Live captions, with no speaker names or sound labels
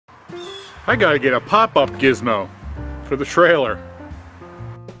I gotta get a pop-up gizmo for the trailer.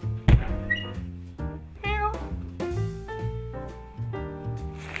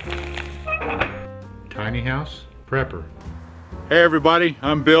 Tiny House Prepper. Hey everybody,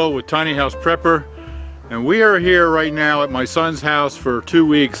 I'm Bill with Tiny House Prepper, and we are here right now at my son's house for 2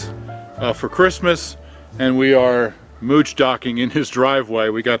 weeks for Christmas, and we are mooch docking in his driveway.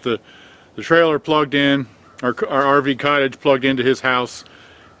 We got the trailer plugged in, our RV cottage plugged into his house,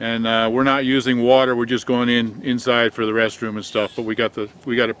 and we're not using water. We're just going inside for the restroom and stuff, but we got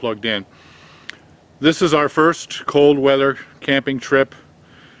it plugged in. This is our first cold weather camping trip,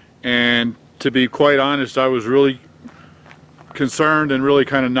 and to be quite honest, I was really concerned and really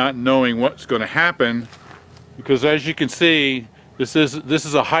kind of not knowing what's going to happen, because as you can see, this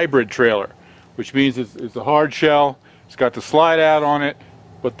is a hybrid trailer, which means it's a hard shell. It's got the slide out on it,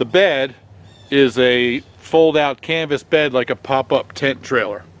 but the bed is a fold out canvas bed like a pop-up tent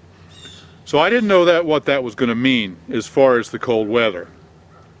trailer. So I didn't know what that was going to mean as far as the cold weather.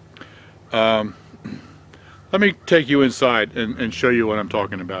 Let me take you inside and show you what I'm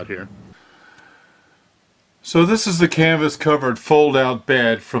talking about here. So this is the canvas covered fold out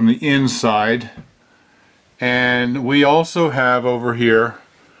bed from the inside, and we also have over here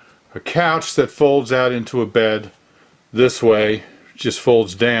a couch that folds out into a bed this way, just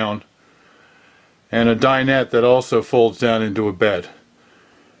folds down, and a dinette that also folds down into a bed.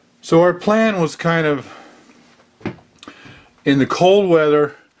 So our plan was kind of, in the cold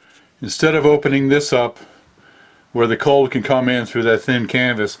weather, instead of opening this up where the cold can come in through that thin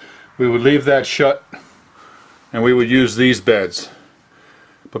canvas, we would leave that shut and we would use these beds.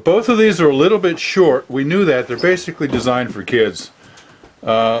 But both of these are a little bit short. We knew that. They're basically designed for kids.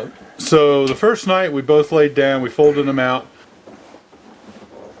 So the first night we both laid down, we folded them out.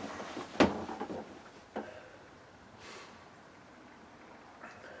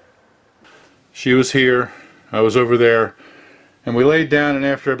 She was here, I was over there, and we laid down, and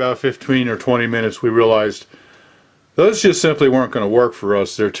after about 15 or 20 minutes we realized those just simply weren't going to work for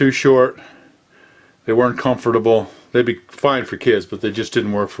us. They're too short, they weren't comfortable. They'd be fine for kids, but they just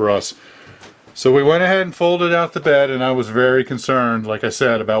didn't work for us. So we went ahead and folded out the bed, and I was very concerned, like I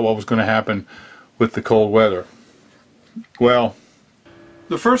said, about what was going to happen with the cold weather. Well,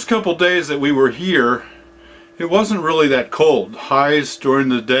 the first couple days that we were here, it wasn't really that cold. Highs during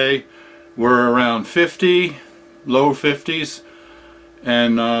the day were around 50, low 50s,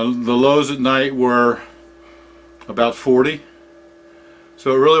 and the lows at night were about 40.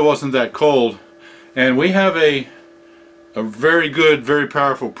 So it really wasn't that cold. And we have a very good, very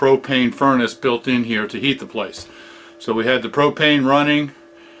powerful propane furnace built in here to heat the place. So we had the propane running,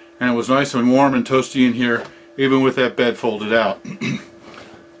 and it was nice and warm and toasty in here, even with that bed folded out.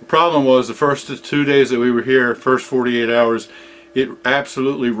 The problem was the first 2 days that we were here, first 48 hours, it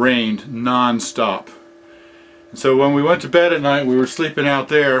absolutely rained non-stop. And so when we went to bed at night, we were sleeping out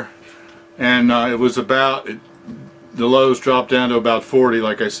there, and it was the lows dropped down to about 40,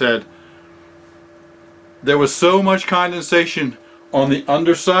 like I said. There was so much condensation on the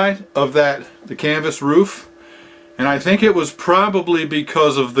underside of the canvas roof, and I think it was probably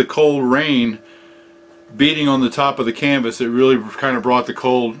because of the cold rain beating on the top of the canvas. It really kind of brought the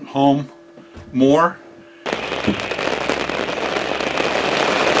cold home more.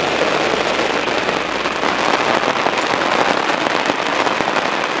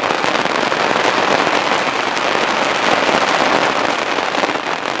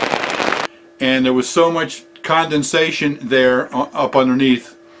 And there was so much condensation there up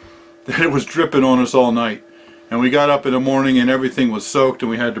underneath that it was dripping on us all night. And we got up in the morning and everything was soaked, and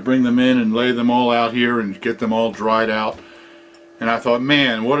we had to bring them in and lay them all out here and get them all dried out. And I thought,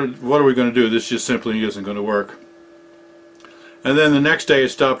 man, what are we going to do? This just simply isn't going to work. And then the next day it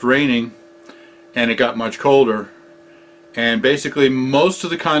stopped raining and it got much colder, and basically most of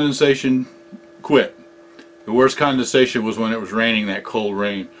the condensation quit. The worst condensation was when it was raining, that cold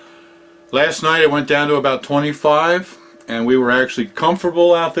rain. Last night it went down to about 25, and we were actually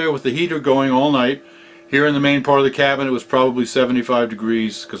comfortable out there with the heater going all night. Here in the main part of the cabin it was probably 75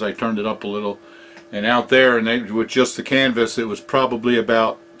 degrees because I turned it up a little. And out there, with just the canvas, it was probably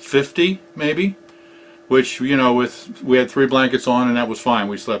about 50 maybe. Which, you know, we had 3 blankets on, and that was fine.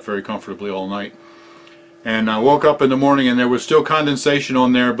 We slept very comfortably all night. And I woke up in the morning and there was still condensation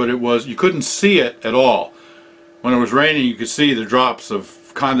on there, but you couldn't see it at all. When it was raining you could see the drops of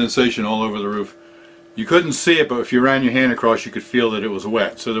condensation all over the roof. You couldn't see it, but if you ran your hand across you could feel that it was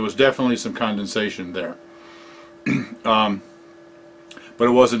wet. So there was definitely some condensation there. But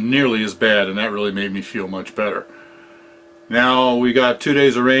it wasn't nearly as bad, and that really made me feel much better. Now we got 2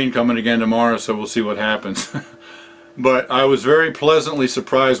 days of rain coming again tomorrow, so we'll see what happens. But I was very pleasantly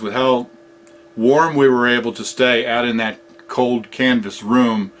surprised with how warm we were able to stay out in that cold canvas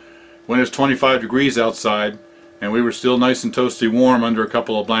room when it's 25 degrees outside, and we were still nice and toasty warm under a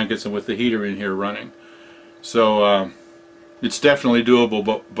couple of blankets and with the heater in here running. So it's definitely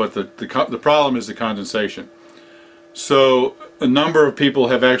doable, but the problem is the condensation. So a number of people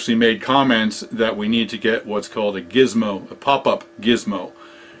have actually made comments that we need to get what's called a gizmo, a pop-up gizmo.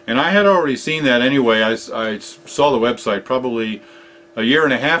 And I had already seen that anyway. I saw the website probably a year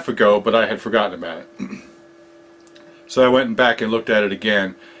and a half ago, but I had forgotten about it. So I went back and looked at it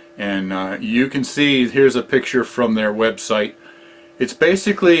again, and you can see, here's a picture from their website. It's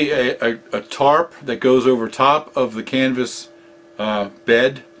basically a tarp that goes over top of the canvas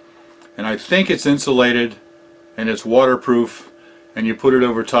bed, and I think it's insulated and it's waterproof, and you put it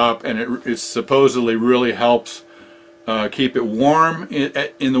over top, and it supposedly really helps keep it warm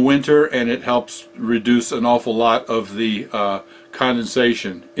in the winter, and it helps reduce an awful lot of the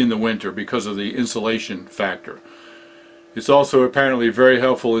condensation in the winter because of the insulation factor. It's also apparently very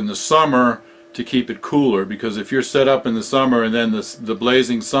helpful in the summer to keep it cooler, because if you're set up in the summer and then the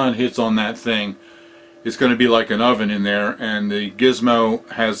blazing sun hits on that thing, it's going to be like an oven in there. And the gizmo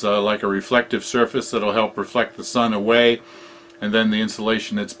has like a reflective surface that'll help reflect the sun away, and then the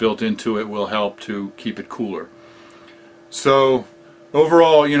insulation that's built into it will help to keep it cooler. So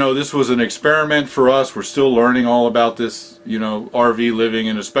overall, you know, this was an experiment for us. We're still learning all about this, you know, RV living,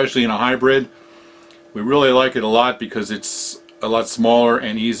 and especially in a hybrid. We really like it a lot because it's a lot smaller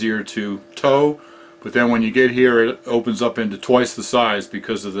and easier to tow. But then when you get here, it opens up into twice the size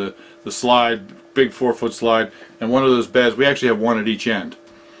because of the slide, big 4-foot slide, and one of those beds. We actually have one at each end.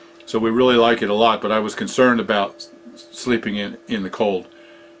 So we really like it a lot, but I was concerned about sleeping in the cold.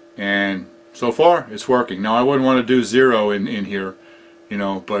 And so far, it's working. Now, I wouldn't want to do 0 in here, you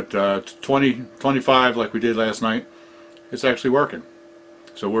know, but 20, 25 like we did last night, it's actually working.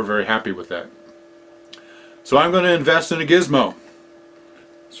 So we're very happy with that. So I'm going to invest in a gizmo.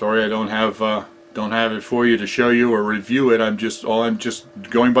 Sorry I don't have it for you to show you or review it. I'm just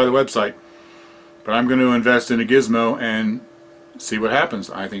going by the website. But I'm going to invest in a gizmo and see what happens.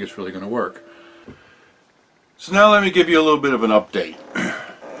 I think it's really going to work. So now let me give you a little bit of an update.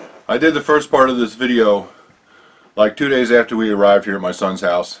 I did the first part of this video like 2 days after we arrived here at my son's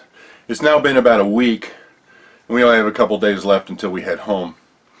house. It's now been about a week, and we only have a couple days left until we head home.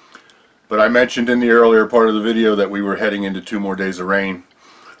 But I mentioned in the earlier part of the video that we were heading into 2 more days of rain.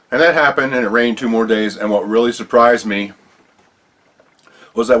 And that happened, and it rained 2 more days, and what really surprised me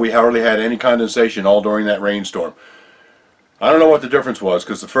was that we hardly had any condensation all during that rainstorm. I don't know what the difference was,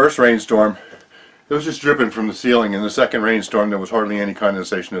 because the first rainstorm, it was just dripping from the ceiling. In the second rainstorm, there was hardly any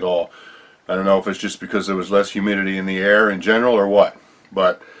condensation at all. I don't know if it's just because there was less humidity in the air in general or what,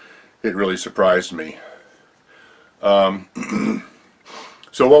 but it really surprised me.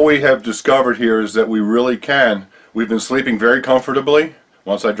 So what we have discovered here is that we really can. We've been sleeping very comfortably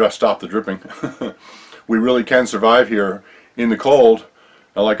once I just stopped the dripping. We really can survive here in the cold.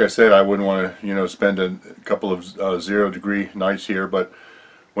 Now, like I said, I wouldn't want to, you know, spend a couple of 0-degree nights here, but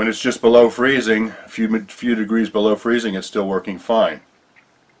when it's just below freezing, a few degrees below freezing, it's still working fine.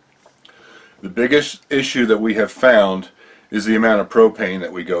 The biggest issue that we have found is the amount of propane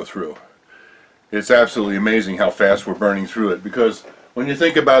that we go through. It's absolutely amazing how fast we're burning through it, because when you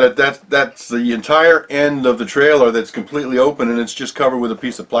think about it, that's the entire end of the trailer that's completely open, and it's just covered with a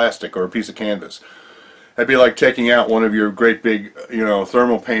piece of plastic or a piece of canvas. That'd be like taking out one of your great big, you know,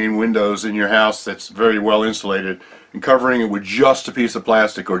 thermal pane windows in your house that's very well insulated and covering it with just a piece of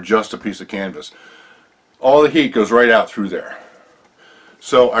plastic or just a piece of canvas. All the heat goes right out through there.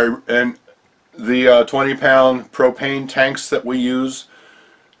 So the 20-pound propane tanks that we use,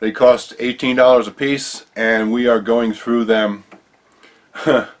 they cost $18 a piece, and we are going through them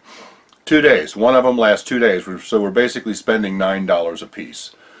 2 days. One of them lasts 2 days, so we're basically spending $9 a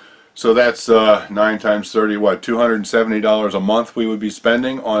piece. So that's 9 times 30, what, $270 a month we would be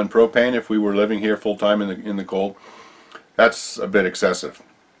spending on propane if we were living here full-time in the cold. That's a bit excessive.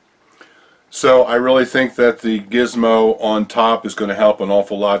 So I really think that the gizmo on top is going to help an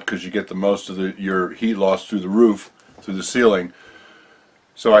awful lot, because you get the most of your heat loss through the roof, through the ceiling.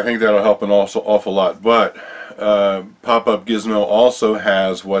 So I think that'll help an awful lot. But pop-up gizmo also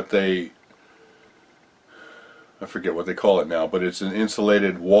has what I forget what they call it now, but it's an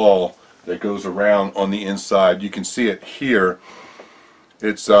insulated wall that goes around on the inside. You can see it here.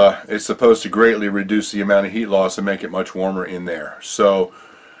 It's supposed to greatly reduce the amount of heat loss and make it much warmer in there. So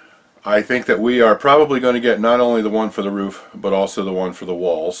I think that we are probably going to get not only the one for the roof, but also the one for the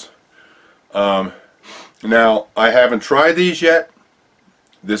walls. Now, I haven't tried these yet.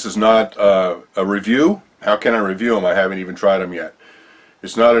 This is not a review. How can I review them? I haven't even tried them yet.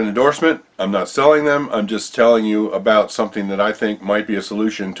 It's not an endorsement. I'm not selling them. I'm just telling you about something that I think might be a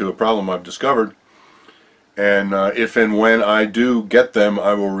solution to a problem I've discovered. And if and when I do get them,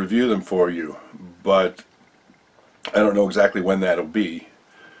 I will review them for you. But I don't know exactly when that'll be.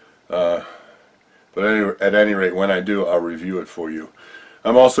 But at any rate, when I do, I'll review it for you.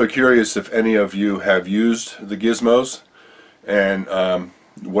 I'm also curious if any of you have used the gizmos and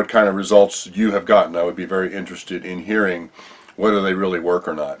what kind of results you have gotten. I would be very interested in hearing whether they really work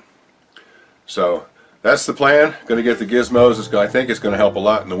or not. So that's the plan. Going to get the gizmos. I think it's going to help a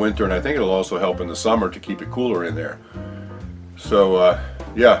lot in the winter, and I think it'll also help in the summer to keep it cooler in there. So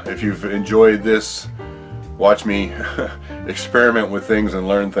yeah, if you've enjoyed this, watch me experiment with things and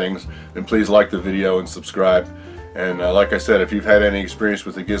learn things, then please like the video and subscribe. And like I said, if you've had any experience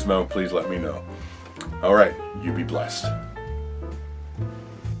with the gizmo, please let me know. Alright, you be blessed.